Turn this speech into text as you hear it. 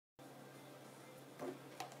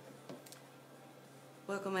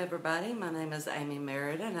Welcome everybody, my name is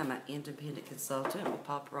Moses-Merida and I'm an independent consultant with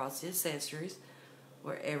Paparazzi Accessories,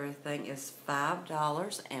 where everything is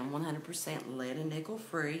 $5 and 100% lead and nickel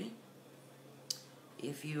free.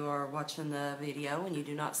 If you are watching the video and you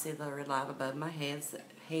do not see the red light above my head,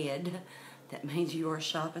 that means you are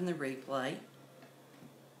shopping the replay.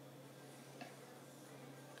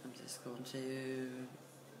 I'm just going to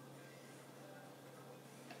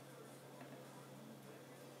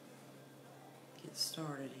get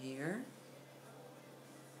started here.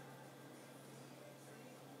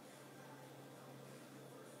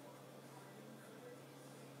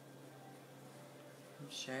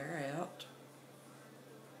 And share out.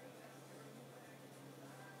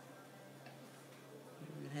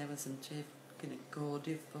 We're having some technical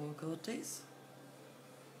difficulties.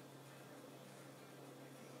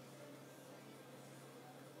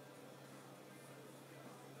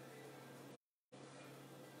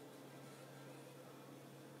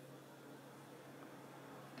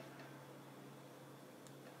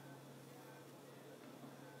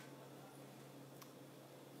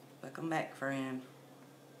 Welcome back, friend.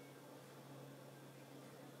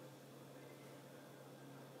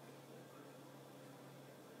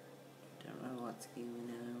 Don't know what's going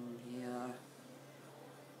on here.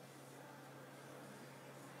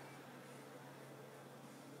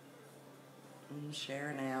 I'm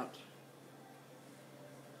sharing out.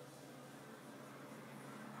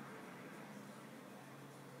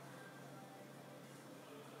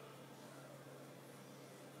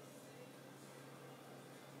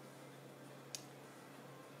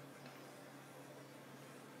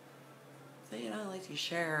 See, it only lets you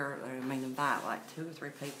share, invite like 2 or 3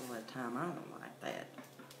 people at a time. I don't like that.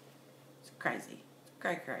 It's crazy. It's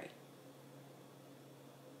cray-cray.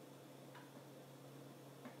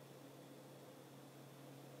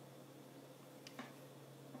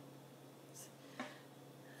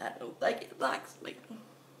 I don't think it likes me.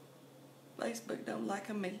 Facebook don't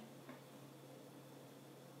like me.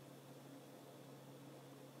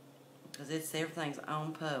 Because everything's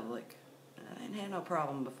on public. I didn't have no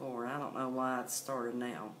problem before. I don't know why it started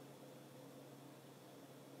now.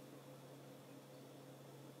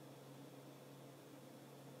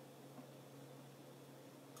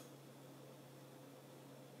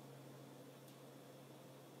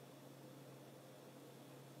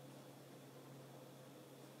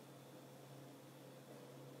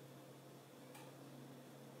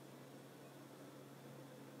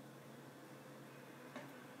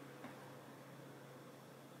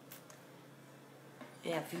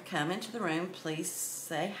 Yeah, if you come into the room, please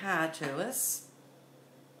say hi to us.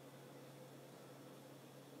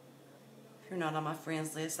 If you're not on my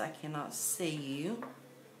friends list, I cannot see you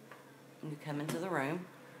when you come into the room.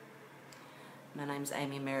 My name's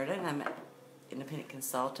Moses-Merida and I'm an independent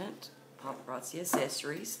consultant, Paparazzi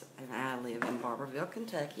Accessories, and I live in Barberville,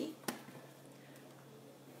 Kentucky.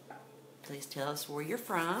 Please tell us where you're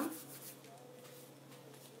from.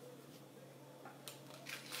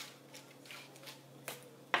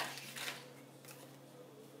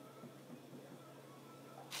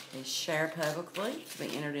 Please share publicly to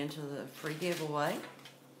be entered into the free giveaway.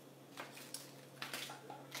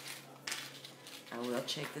 I will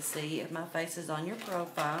check to see if my face is on your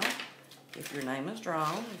profile. If your name is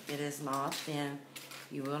drawn, if it is not, then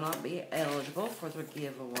you will not be eligible for the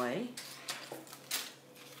giveaway.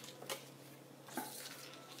 Picking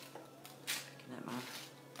up my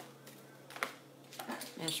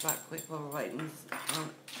mesh right quick while we're waiting on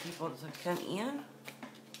people to come in.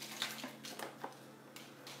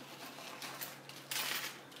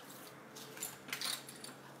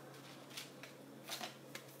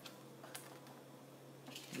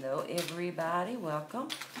 Hello everybody, welcome.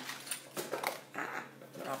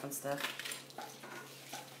 Dropping stuff.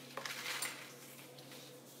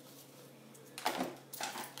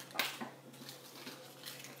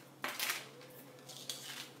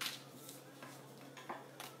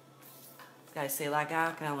 Guys, see, like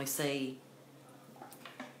I can only see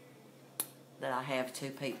that I have 2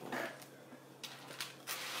 people.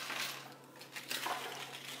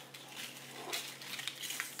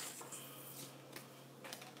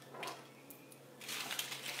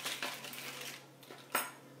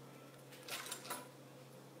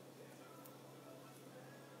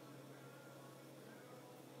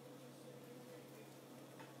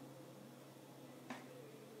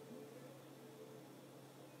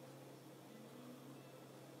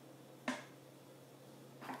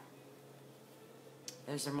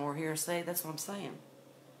 Is there more here to say? That's what I'm saying.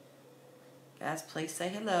 Guys, please say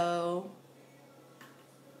hello.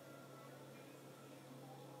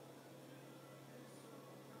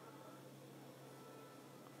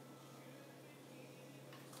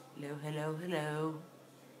 Hello, hello, hello.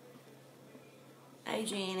 Hey,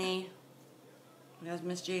 Jeannie. How's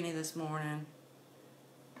Miss Jeannie this morning?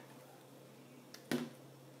 So,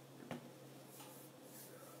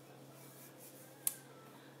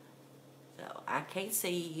 I can't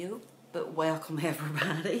see you, but welcome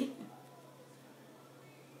everybody.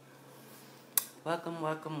 Welcome,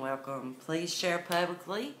 welcome, welcome. Please share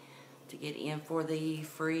publicly to get in for the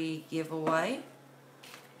free giveaway.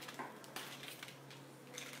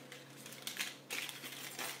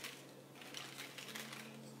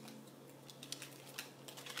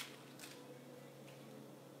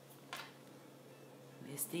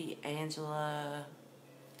 Misty, Angela,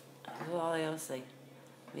 who all else see?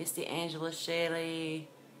 Misty, Angela, Shelly,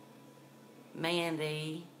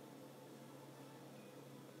 Mandy.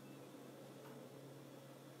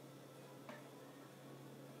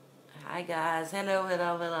 Hi guys, hello,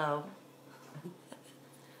 hello, hello.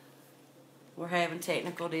 We're having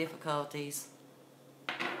technical difficulties.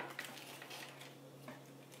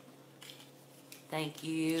 Thank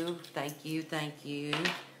you, thank you, thank you.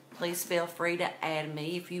 Please feel free to add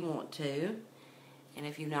me if you want to. And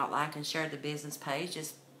if you've not liked and shared the business page,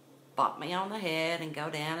 just bop me on the head and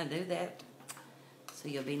go down and do that. So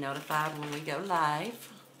you'll be notified when we go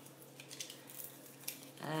live.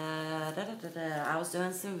 I was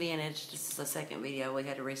doing some vintage. This is the second video. We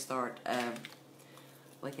had to restart.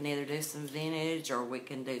 We can either do some vintage or we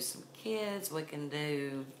can do some kids. We can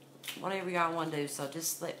do whatever y'all want to do. So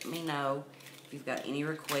just let me know if you've got any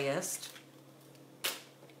requests.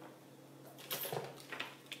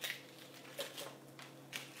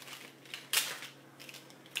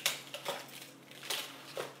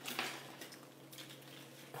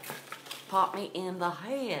 Pop me in the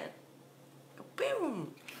head.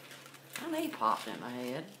 Boom! I need popped in my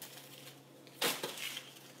head.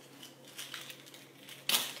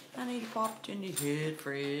 I need popped in the head,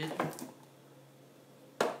 Fred.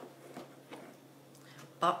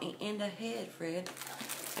 Pop me in the head, Fred.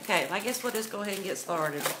 Okay, I guess we'll just go ahead and get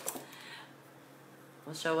started.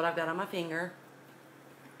 We'll show what I've got on my finger.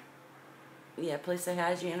 Yeah, please say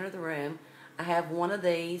hi as you enter the room. I have one of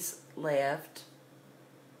these left.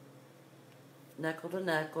 Knuckle to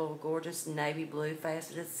knuckle, gorgeous navy blue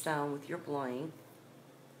faceted stone with your bling.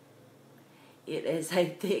 It is a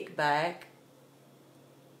thick back.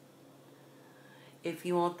 If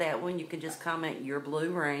you want that one, you can just comment your blue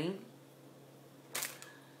ring.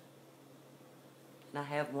 And I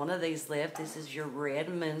have one of these left. This is your red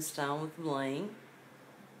moonstone with bling.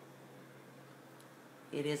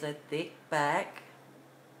 It is a thick back.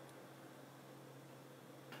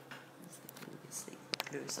 Let's see.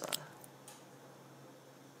 There's a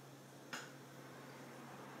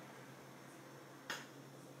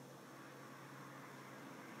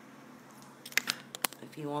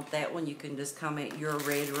If you want that one, you can just comment your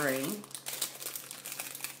red ring.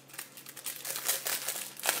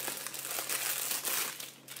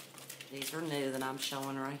 These are new that I'm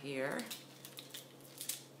showing right here.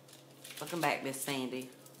 Welcome back, Miss Sandy.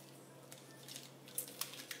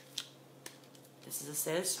 This is a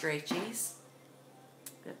set of stretchies.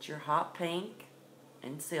 Got your hot pink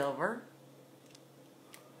and silver.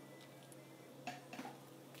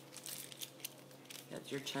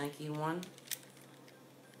 Got your chunky one.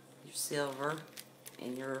 Your silver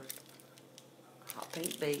and your hot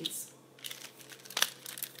pink beads.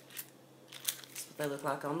 That's what they look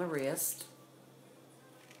like on the wrist.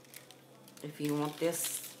 If you want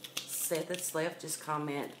this set that's left, just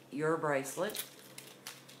comment your bracelet.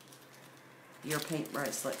 Your pink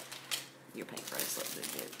bracelet. Your pink bracelet.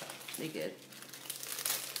 Be good. Be good.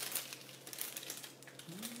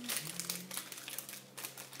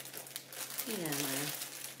 Yeah.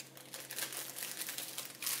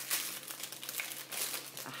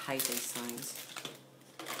 I hate these things.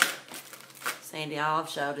 Sandy Olive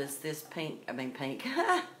showed us this pink,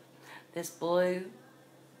 this blue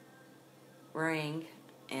ring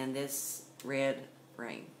and this red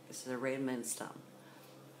ring. This is a red moonstone.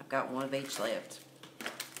 I've got one of each left.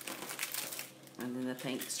 And then the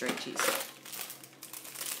pink stretchies.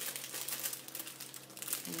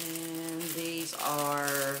 And these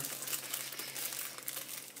are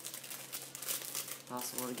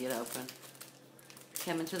possible to get open.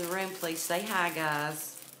 Come into the room, please say hi,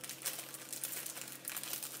 guys.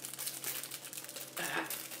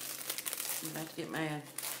 I'm about to get mad.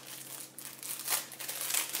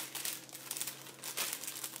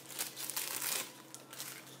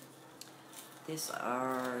 These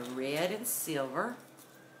are red and silver.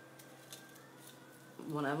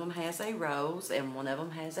 One of them has a rose and one of them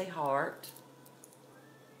has a heart.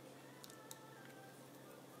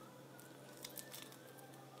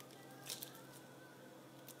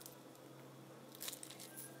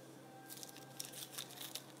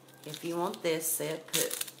 If you want this set,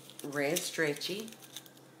 put red stretchy.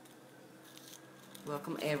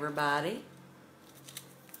 Welcome everybody.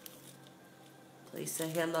 Please say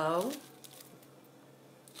hello.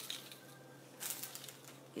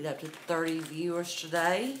 Get up to 30 viewers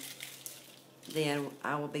today. Then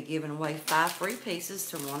I will be giving away 5 free pieces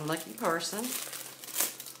to one lucky person.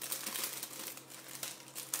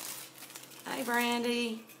 Hey,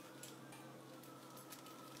 Brandy.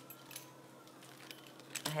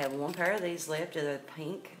 I have 1 pair of these left. They're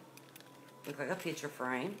pink. Look like a picture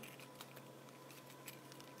frame.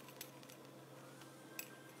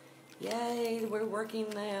 Yay, we're working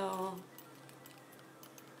now.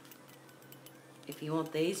 If you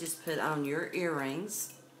want these, just put on your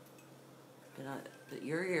earrings. Put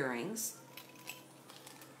your earrings.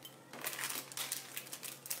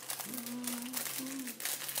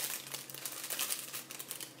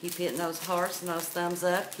 Keep hitting those hearts and those thumbs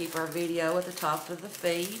up. Keep our video at the top of the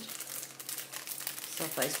feed so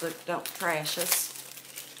Facebook don't crash us.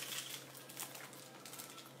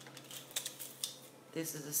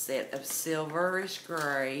 This is a set of silverish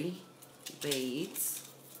gray beads.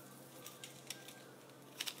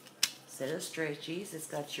 Set of stretchies. It's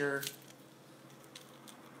got your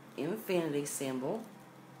infinity symbol.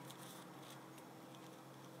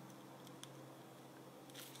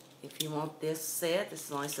 If you want this set, this is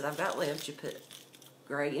the only set I've got left, you put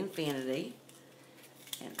gray infinity.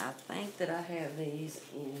 And I think that I have these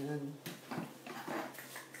in,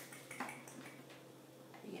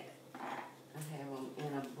 yeah, I have them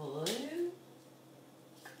in a blue,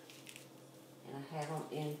 and I have them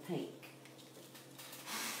in pink.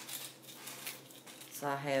 So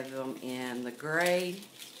I have them in the gray,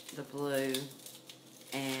 the blue,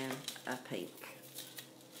 and a pink.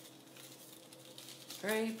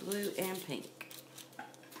 Gray, blue, and pink. So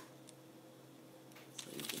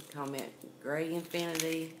you can comment gray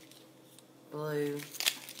infinity, blue,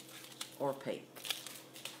 or pink.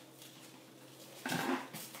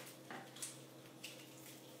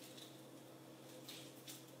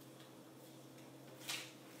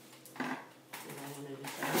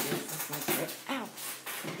 Ow!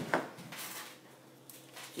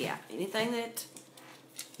 Yeah, anything that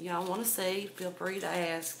y'all want to see, feel free to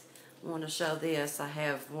ask. I want to show this. I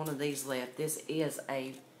have one of these left. This is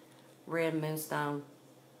a red moonstone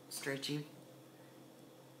stretchy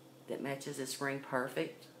that matches this ring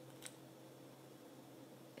perfect.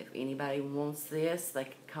 If anybody wants this, they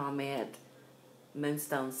can comment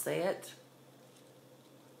moonstone set.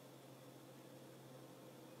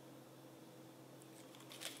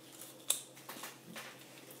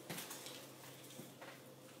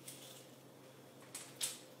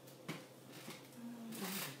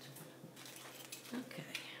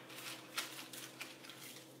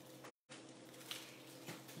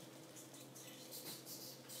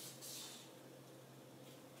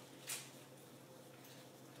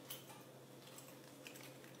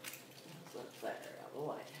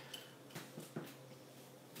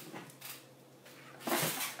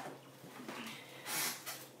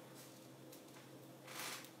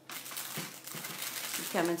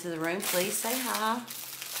 Come into the room, please say hi.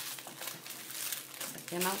 I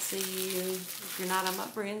cannot see you if you're not on my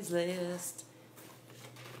friends list.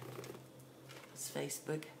 This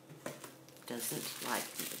Facebook doesn't like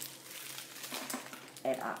me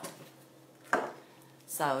at all.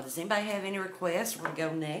 So, does anybody have any requests? We're going to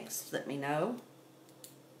go next. Let me know.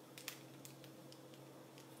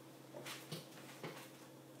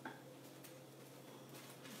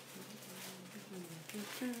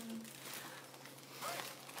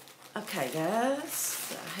 Okay,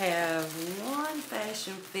 guys, I have 1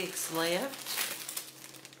 fashion fix left,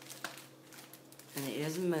 and it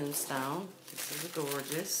is a moonstone. This is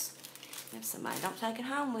gorgeous. If somebody don't take it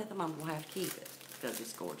home with them, I'm going to have to keep it because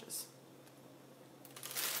it's gorgeous.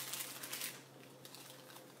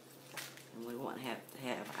 And we won't have to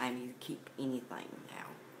have Amy keep anything now.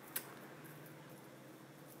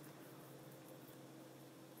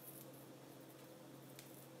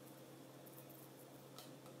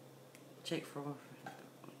 Check for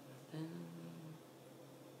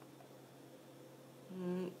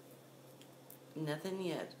nothing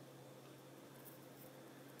yet.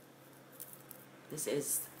 This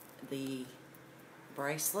is the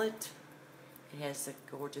bracelet. It has the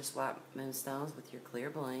gorgeous white moonstones with your clear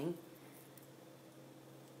bling.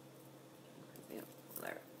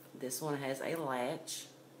 This one has a latch.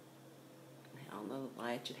 On the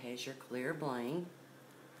latch it has your clear bling.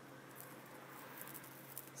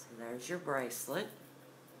 So there's your bracelet.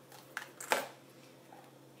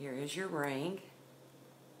 Here is your ring.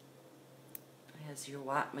 It has your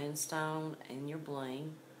white moonstone and your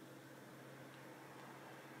bling.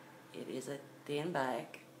 It is a thin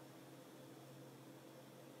back.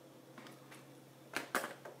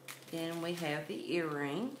 Then we have the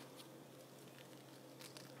earring.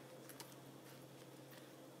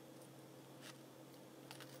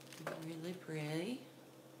 Really pretty.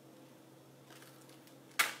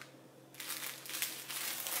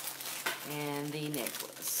 And the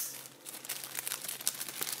necklace.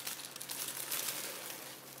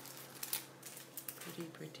 Pretty,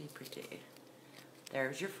 pretty, pretty.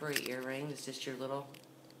 There's your free earring. It's just your little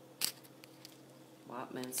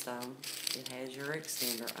white moonstone. It has your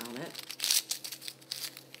extender on it.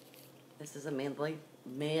 This is a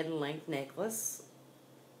mid-length necklace.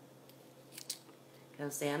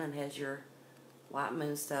 Comes down and has your white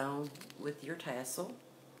moonstone with your tassel.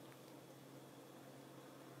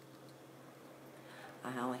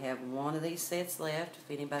 I only have one of these sets left. If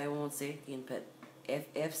anybody wants it, you can put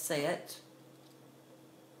FF set.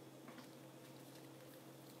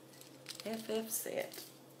 FF set.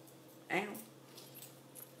 Ow.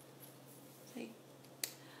 See?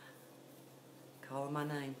 Calling my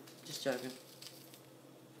name. Just joking.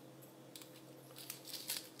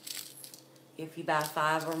 If you buy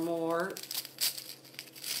 5 or more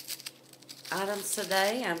items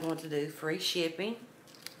today, I'm going to do free shipping.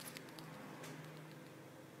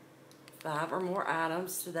 5 or more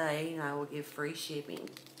items today, and I will give free shipping.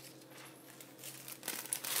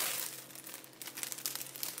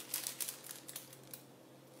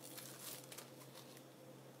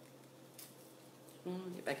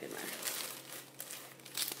 Get back in there.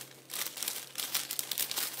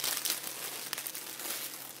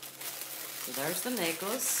 So there's the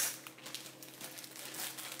necklace.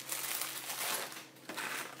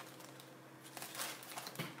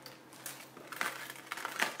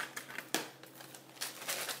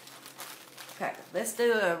 Okay, let's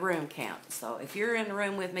do a room count. So if you're in the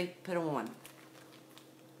room with me, put a 1.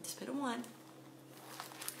 Just put a 1.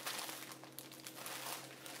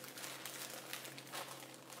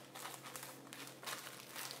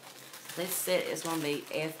 This set is going to be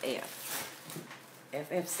FF.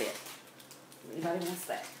 FF set. Anybody wants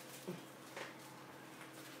that?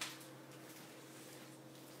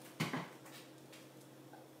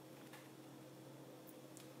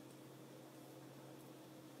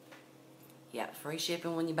 Yeah, free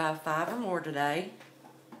shipping when you buy 5 or more today.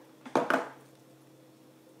 Okay,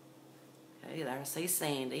 there I see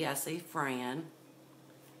Sandy. I see Fran.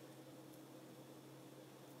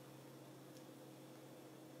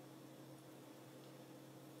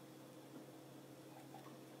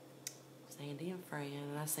 Sandy and Fran,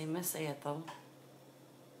 and I see Miss Ethel.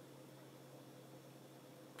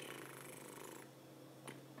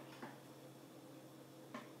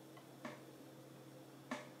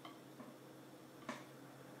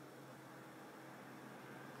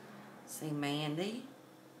 See Mandy.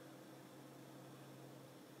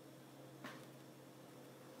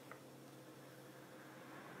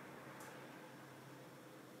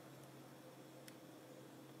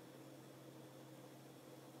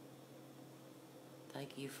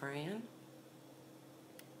 Thank you, Fran.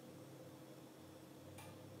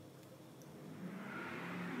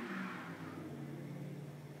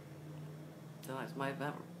 Feel like somebody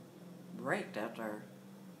about wrecked out there.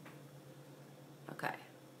 Okay,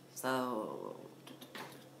 so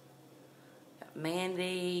got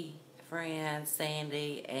Mandy, Fran,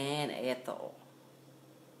 Sandy, and Ethel.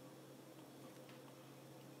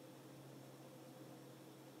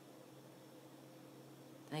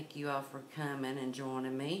 Thank you all for coming and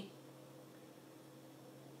joining me.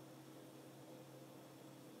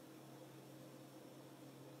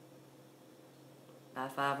 Buy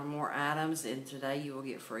 5 or more items, and today you will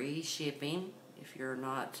get free shipping if you're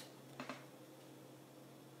not.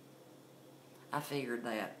 I figured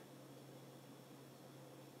that.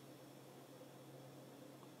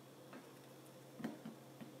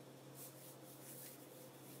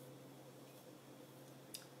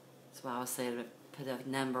 That's why I said to put a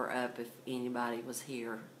number up if anybody was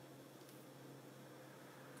here.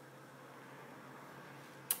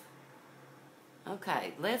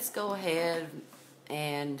 Okay, let's go ahead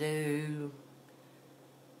and do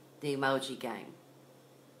the emoji game.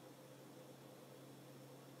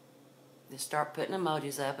 Just start putting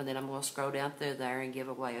emojis up, and then I'm going to scroll down through there and give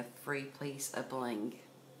away a free piece of bling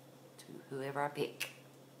to whoever I pick.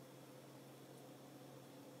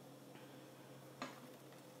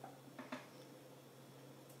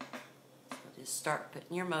 So just start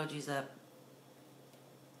putting your emojis up.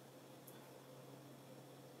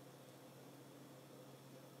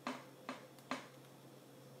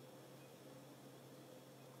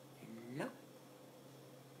 Hello.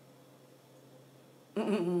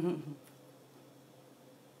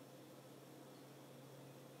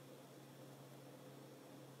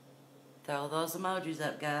 Throw those emojis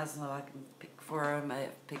up, guys, so I can pick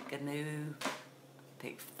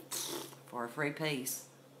pick for a free piece.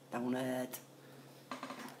 Donut.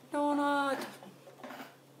 Donut.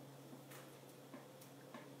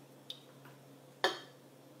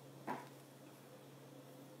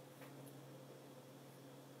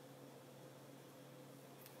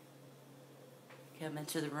 Come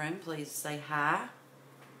into the room, please say hi.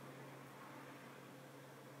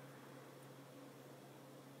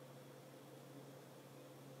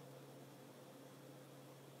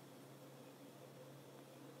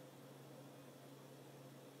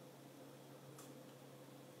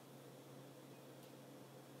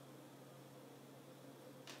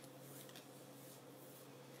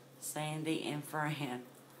 Sandy and Fran.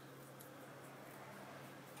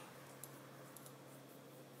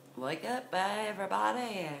 Wake up,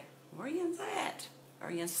 everybody. Where you at? Are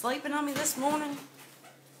you sleeping on me this morning?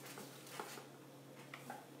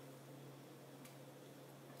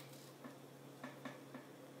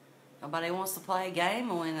 Nobody wants to play a game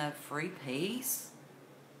and win a free piece?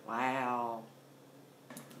 Wow.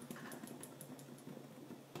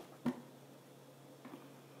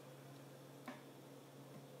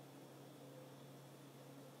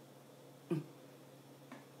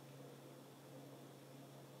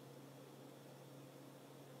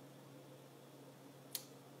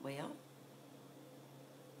 Well,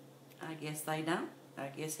 I guess they don't. I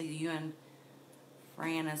guess you and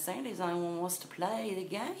Fran and Sandy's the only one who wants to play the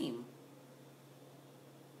game.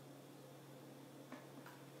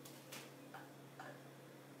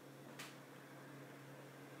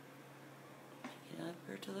 Get up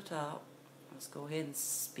here to the top. Let's go ahead and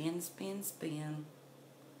spin, spin, spin.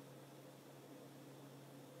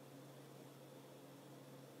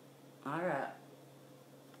 All right.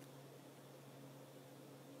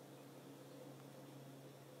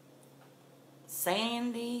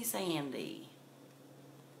 Sandy.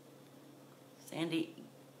 Sandy,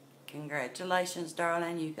 congratulations,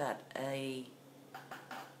 darling. You got a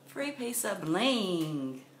free piece of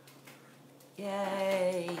bling.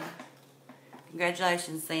 Yay.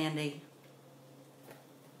 Congratulations, Sandy.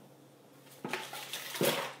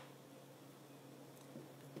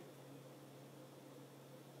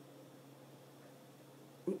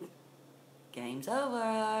 Game's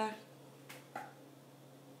over.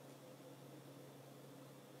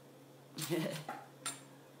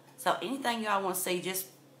 So anything y'all want to see, just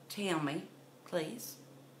tell me, please,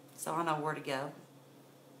 so I know where to go.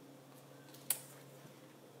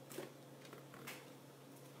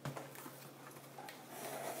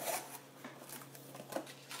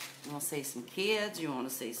 You want to see some kids? You want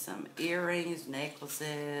to see some earrings,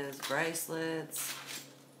 necklaces, bracelets?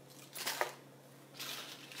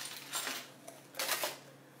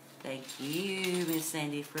 Thank you, Miss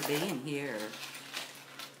Sandy, for being here.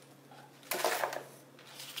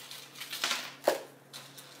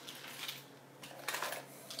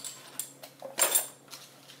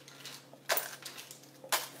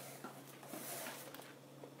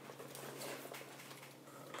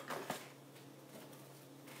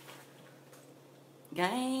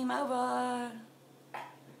 Game over.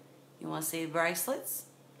 You want to see the bracelets?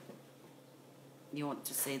 You want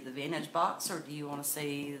to see the vintage box, or do you want to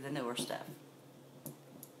see the newer stuff?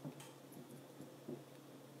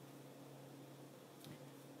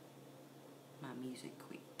 My music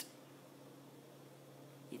quit.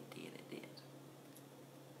 It did.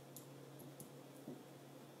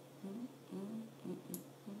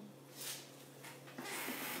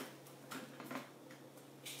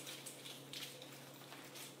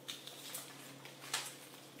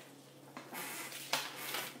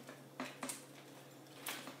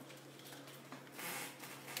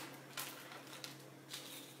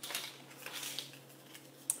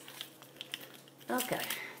 Okay,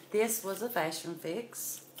 this was a fashion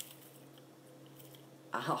fix.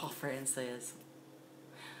 Oh, Fran says.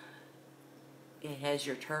 It has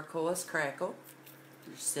your turquoise crackle,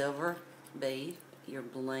 your silver bead, your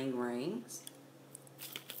bling rings,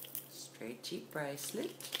 stretchy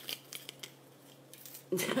bracelet.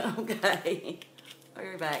 Okay,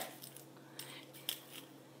 I'll be back.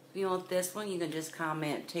 If you want this one, you can just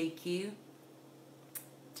comment TQ.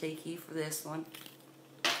 TQ for this one.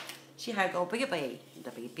 She had go baby, the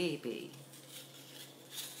baby.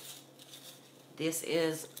 This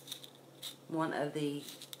is one of the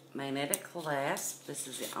magnetic clasps. This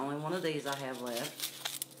is the only one of these I have left.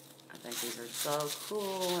 I think these are so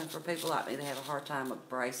cool, and for people like me that have a hard time with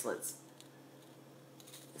bracelets,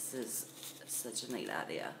 this is such a neat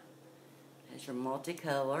idea. There's your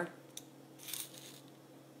multicolor.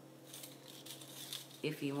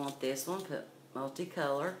 If you want this one, put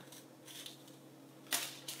multicolor.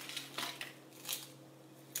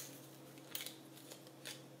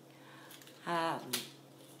 No,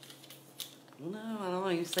 I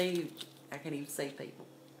don't even see. I can't even see people.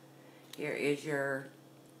 Here is your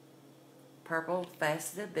purple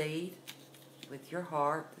faceted bead with your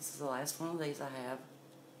heart. This is the last one of these I have.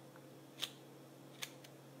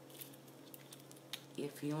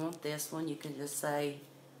 If you want this one, you can just say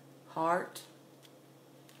heart.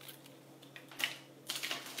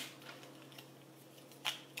 I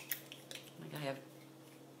think I have.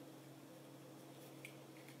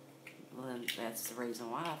 Well, then that's the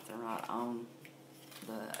reason why if they're not on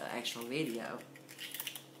the actual video.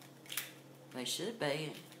 They should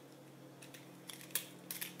be.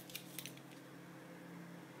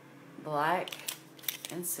 Black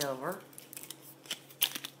and silver.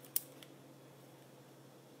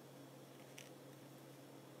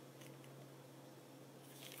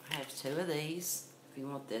 I have two of these. If you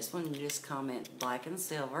want this one, you just comment black and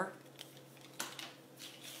silver.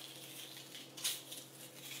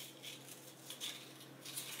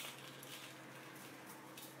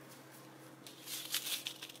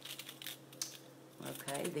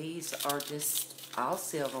 Okay, these are just all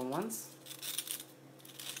silver ones.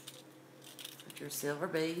 With your silver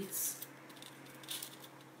beads.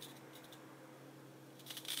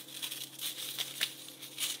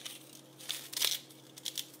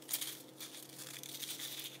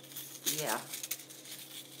 Yeah.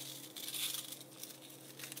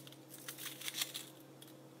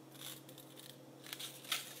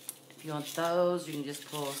 If you want those, you can just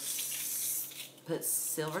put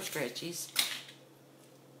silver stretchies.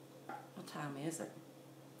 What time is it?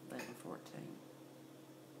 11:14.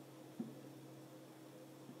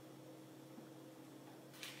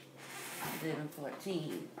 I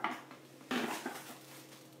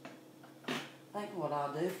think what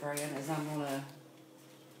I'll do, friend, is I'm gonna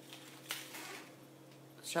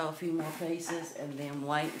show a few more pieces and then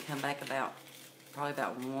wait and come back probably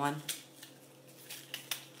about 1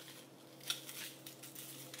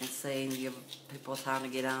 and see and give people time to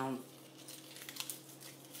get on.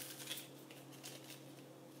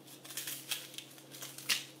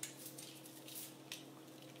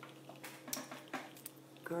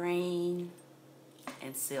 Green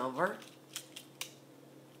and silver.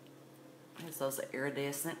 There's those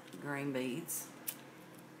iridescent green beads.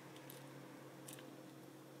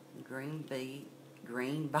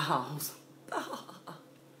 Green balls.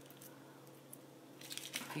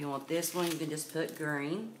 If you want this one, you can just put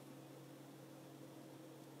green.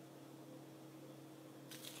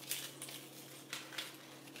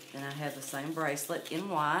 Then I have the same bracelet in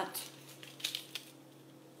white.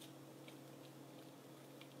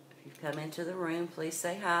 If you've come into the room, please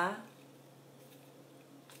say hi.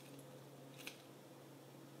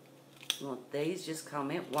 If you want these, just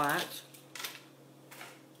comment white.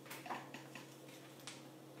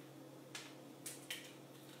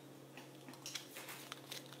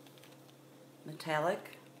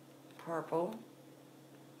 Metallic purple.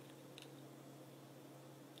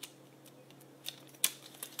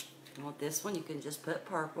 If you want this one, you can just put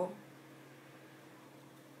purple.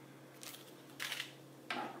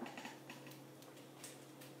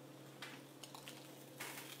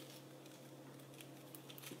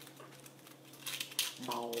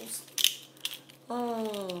 Balls.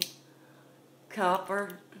 Oh,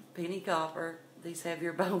 copper, penny copper. These have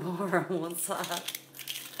your bow bar on one side.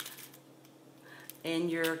 And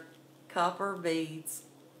your copper beads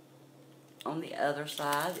on the other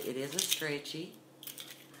side. It is a stretchy.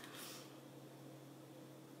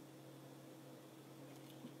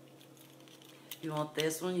 If you want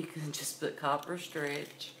this one, you can just put copper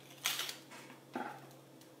stretch.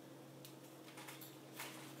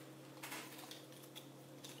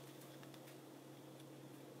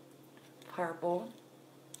 Purple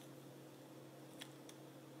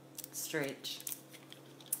stretch.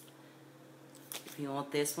 If you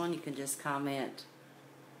want this one, you can just comment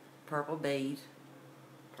purple bead,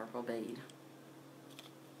 purple bead.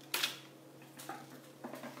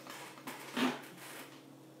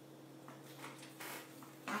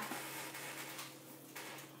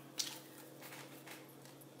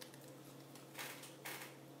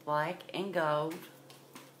 Black and gold.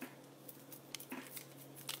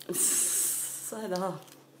 Shut up.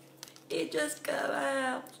 It just cut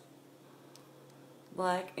out.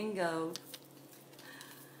 Black and gold.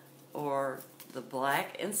 Or the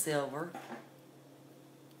black and silver.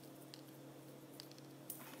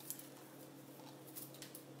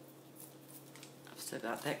 I've still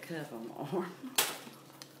got that cuff on my arm.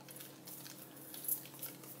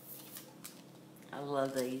 I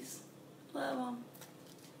love these. Love them.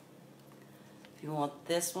 If you want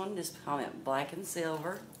this one, just comment black and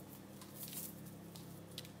silver.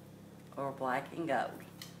 Or black and gold.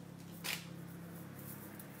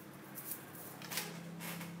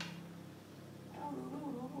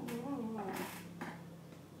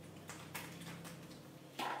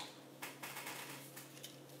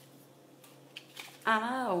 I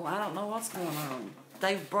know. I don't know what's going on.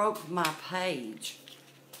 They broke my page.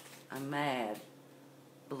 I'm mad.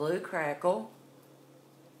 Blue Crackle.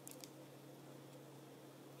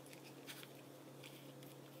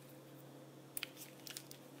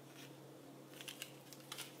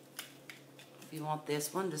 If you want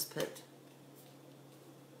this one, just put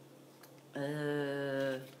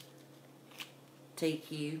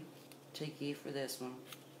TQ. TQ for this one.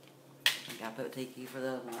 I think I put TQ for the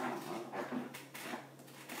other one. I don't know.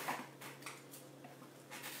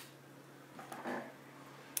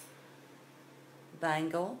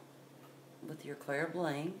 Bangle with your clear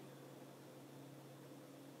bling.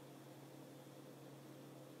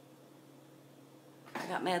 I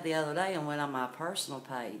got mad the other day and went on my personal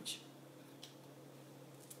page.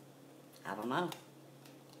 I don't know.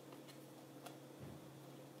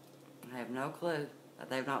 I have no clue.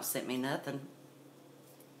 They've not sent me nothing.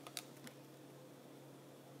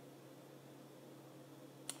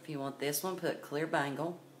 If you want this one, put clear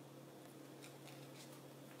bangle.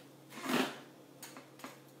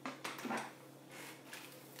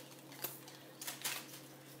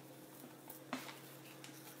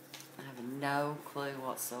 I have no clue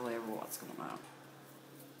whatsoever what's going on.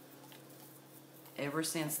 Ever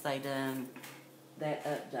since they done that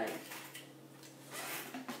update.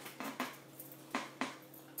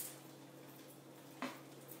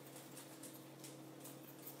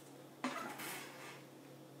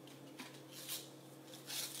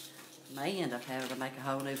 May end up having to make a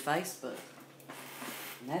whole new Facebook.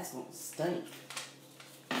 And that's gonna stink.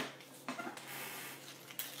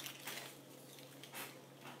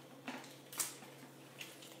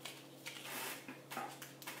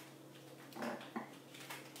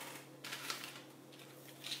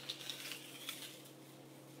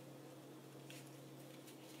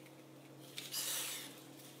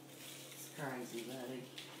 Crazy, buddy.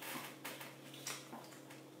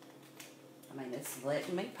 I mean, it's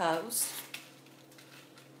letting me post.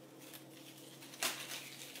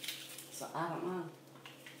 So, I don't know.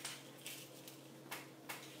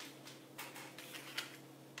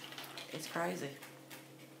 It's crazy.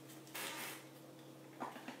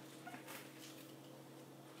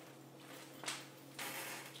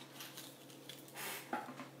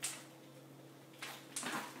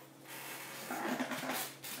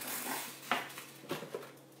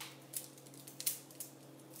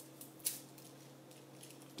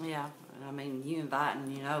 Yeah, I mean, you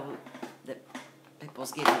inviting, you know, that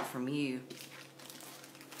people's getting it from you.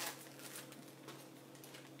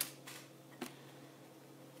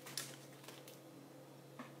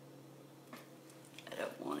 I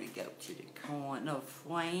don't want to go to the corner,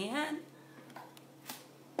 friend.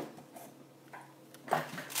 I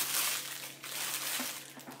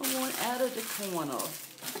want out of the corner.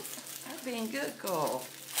 I've been good, girl.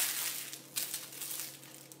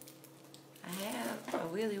 I have. I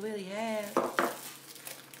really, really have.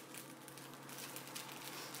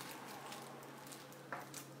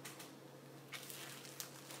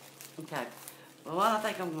 Okay. Well, what I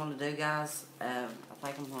think I'm going to do, guys, I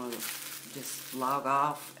think I'm going to just log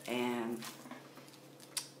off and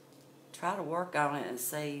try to work on it and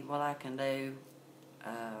see what I can do.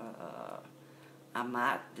 I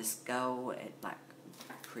might just go and, like,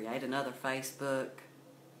 create another Facebook.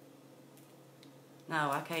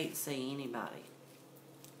 No, I can't see anybody.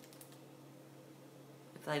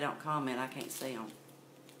 If they don't comment, I can't see them.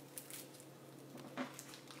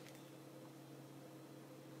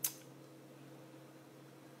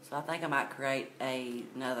 So I think I might create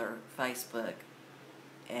another Facebook.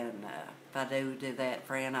 And if I do that,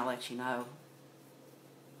 friend, I'll let you know.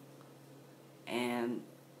 And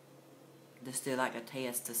just do like a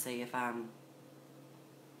test to see if I'm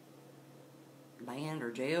banned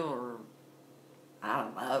or jail or I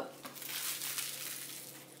don't know.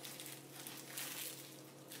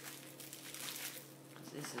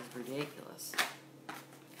 This is ridiculous. I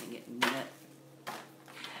can get nut.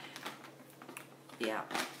 Yeah.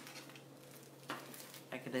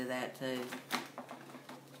 I could do that too.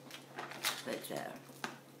 But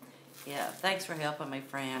yeah, thanks for helping me,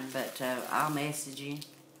 friend. But I'll message you.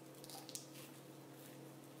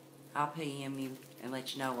 I'll PM you and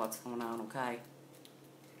let you know what's going on, okay?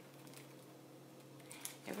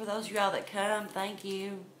 And for those of y'all that come, thank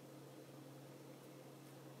you.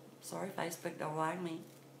 Sorry Facebook don't like me.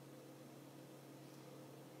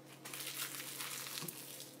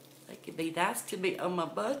 They could be nice to me on my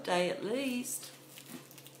birthday at least.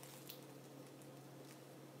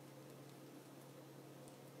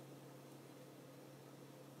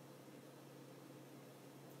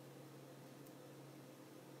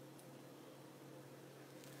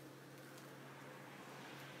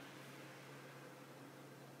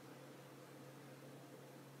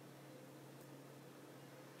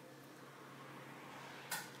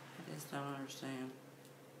 just don't understand.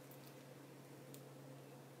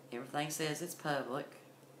 Everything says it's public.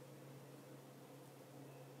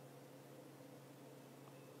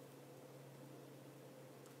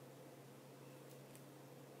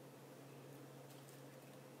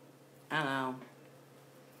 I know.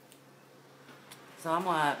 So I'm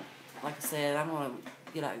gonna, like I said, I'm gonna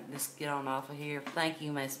just get on off of here. Thank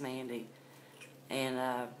you, Miss Mandy,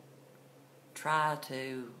 and try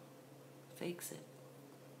to fix it.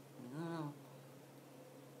 I don't know.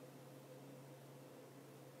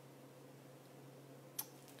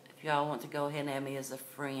 If y'all want to go ahead and add me as a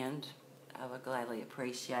friend, I would gladly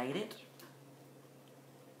appreciate it.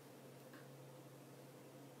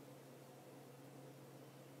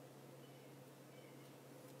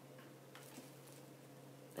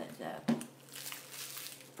 But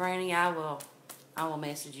Franny, I will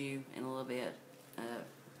message you in a little bit.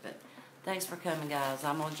 But thanks for coming, guys.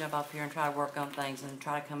 I'm gonna jump off here and try to work on things and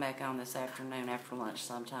try to come back on this afternoon after lunch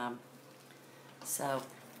sometime. So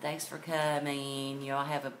thanks for coming. Y'all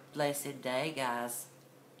have a blessed day, guys.